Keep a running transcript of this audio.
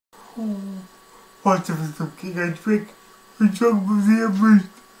Watch of something I drink. We talk about the Abridged,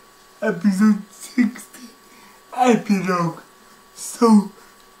 episode 60, Epilogue. So,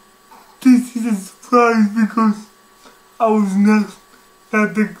 this is a surprise because I was not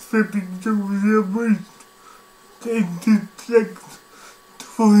expecting to talk about the Abridged in this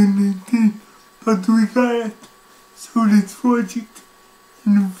 2019, but we got it. So let's watch it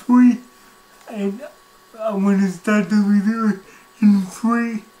in 3, and I'm gonna start the video in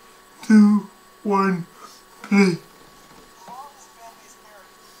 3, 2, 1, play.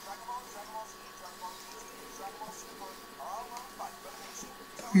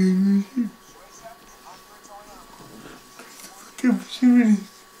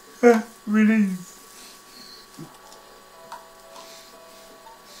 Release.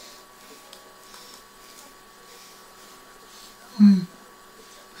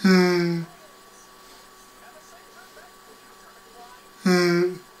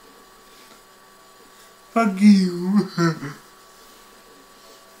 Fuck you.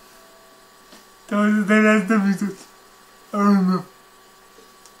 That was the last episode. I don't know.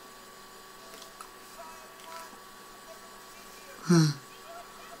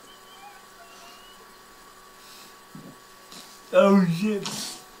 Oh shit.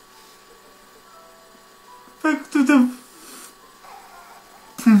 Back to the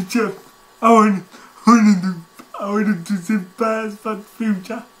future. I wanted to say past but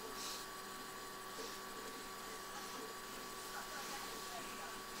future.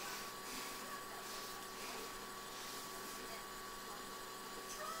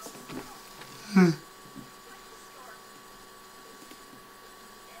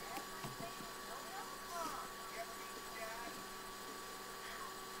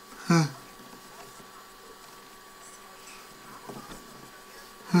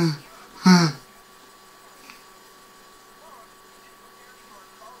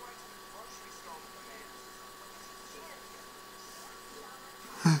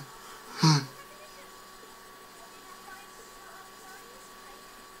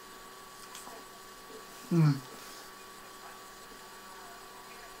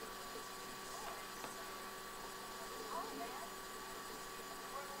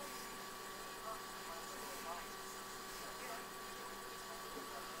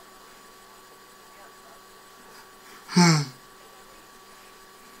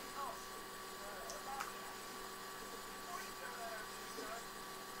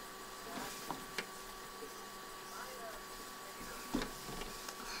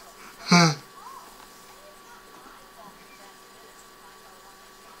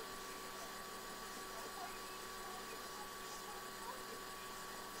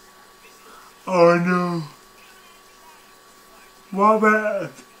 Oh no. What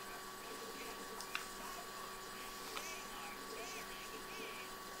bad?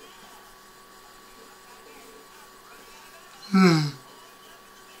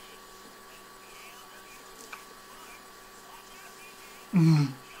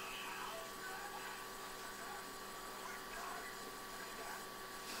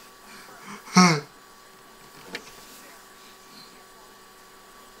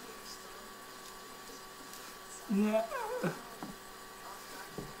 Yeah.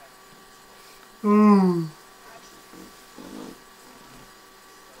 Oh.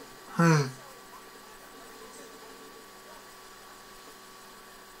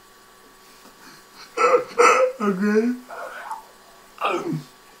 Okay.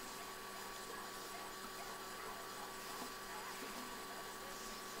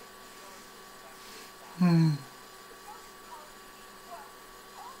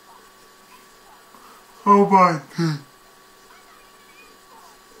 Oh boy.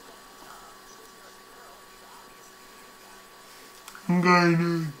 I'm going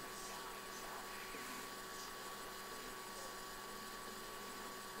to.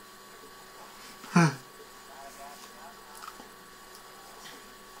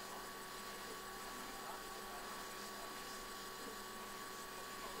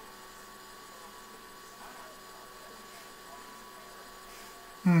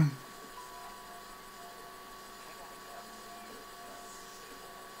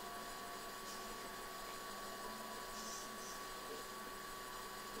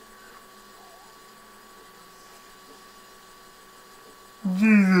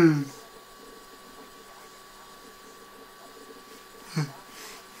 Jesus.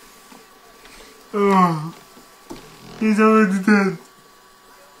 Oh. He's already dead.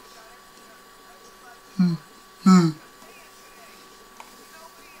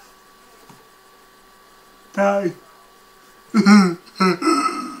 Die.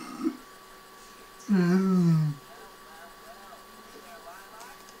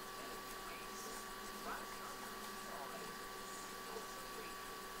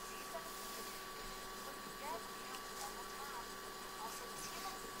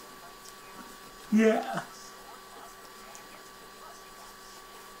 Yeah.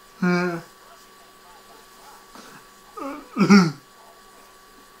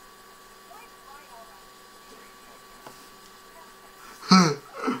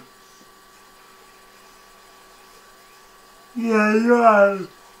 Yeah, you are.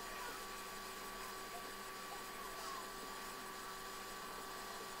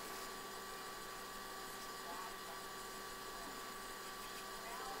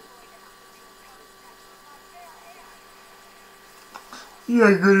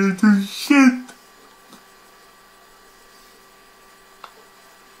 You're gonna do shit.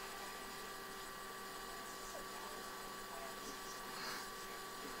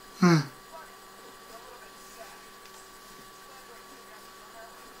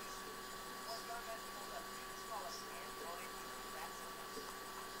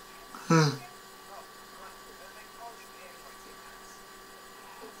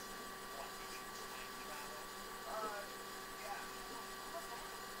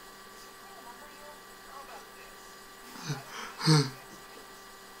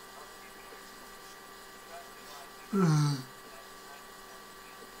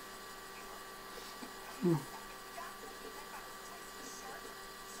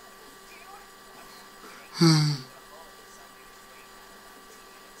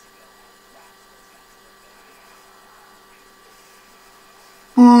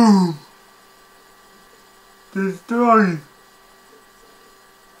 Boom. Destroy.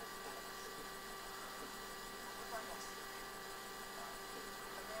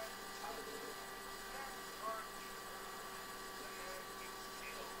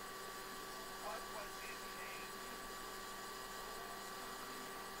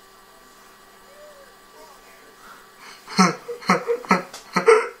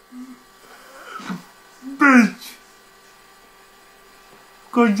 Bitch.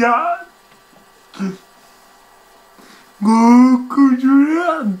 Good job. Good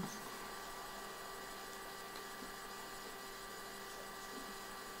job.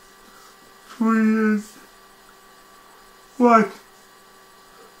 Please. What?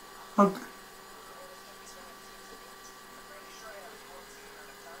 Okay.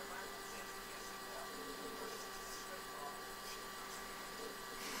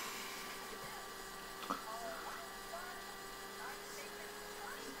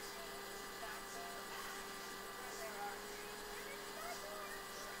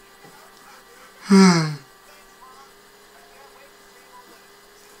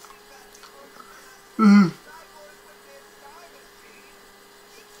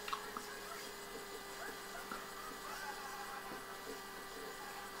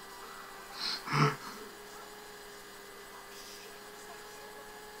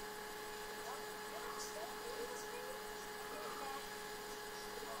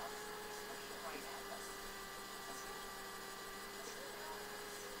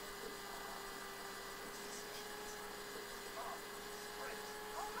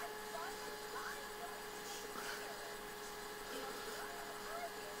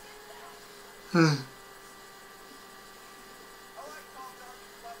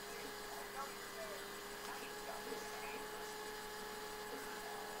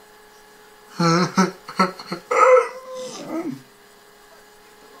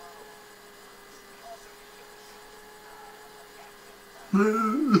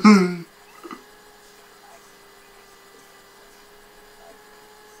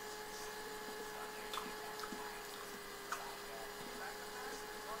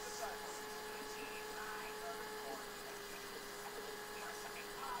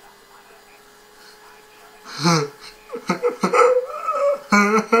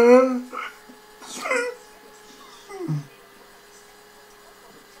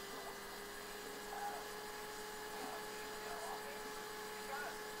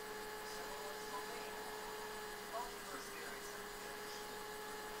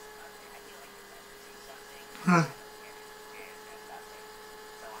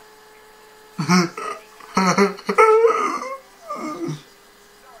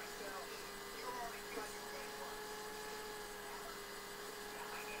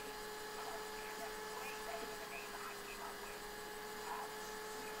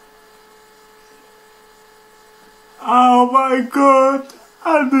 Oh my god,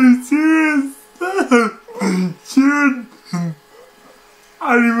 I'm serious. Shit.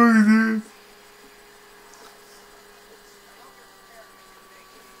 I'm even serious.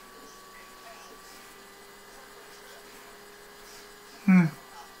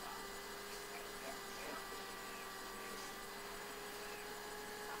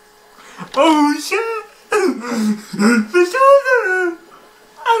 Oh shit! The shoulder!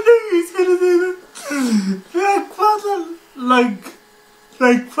 I knew he was gonna do that. Like father, like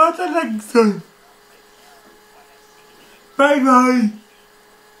father, like son. Bye bye.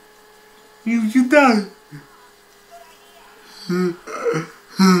 You should die.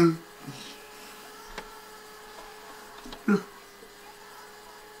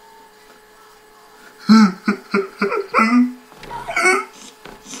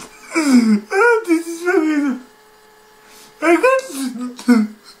 This is fucking. I can't.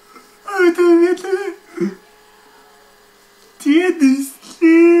 I don't get it. Tienes.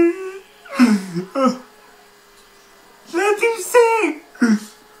 Let him sing.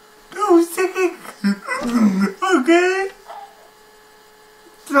 No singing. Okay.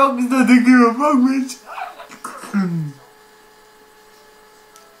 Strong is not a give a fuck, bitch.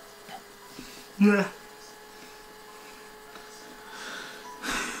 Yeah.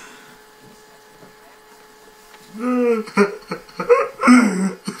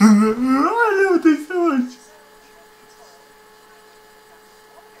 I love this so much.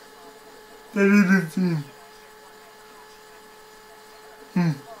 That is the scene.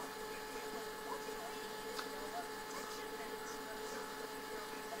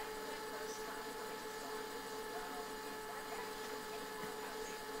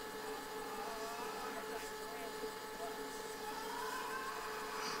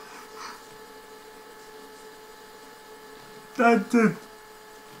 That's it.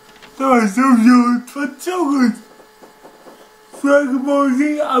 That was so good. It was so good. Dragon Ball Z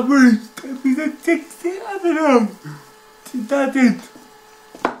Abridged, episode 60, I don't know. That's it.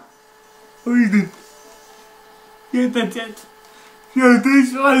 What is it? Yeah, that's it. Yo,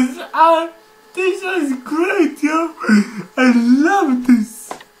 this was great, yo. I love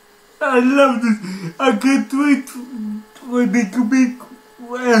this. I love this. I can't wait when they come back.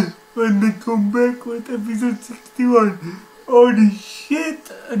 Well, when they come back with episode 61. Holy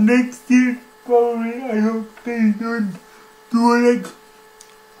shit. Next year, probably, I hope they don't do like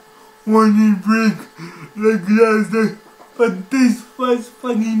 1 year break like last time. But this was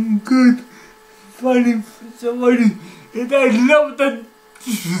fucking good. Funny, so funny. And I love that.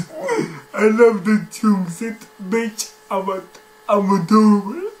 I love the tune set, bitch. I'm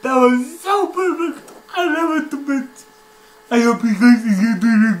adorable. That was so perfect. I love it a bit. I hope you guys enjoyed the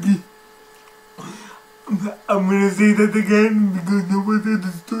review. I'm gonna say that again because nobody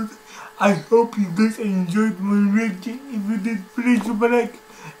understood. I hope you guys enjoyed my reaction. If you did, please leave a like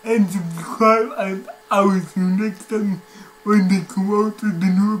and subscribe. And I will see you next time when they come out with the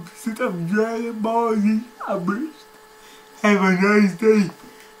new episode of Dragon Ball Z Abridged. Have a nice day.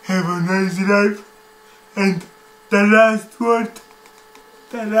 Have a nice life. And the last word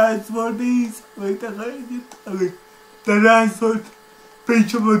is, wait, okay. The last word,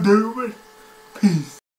 peace.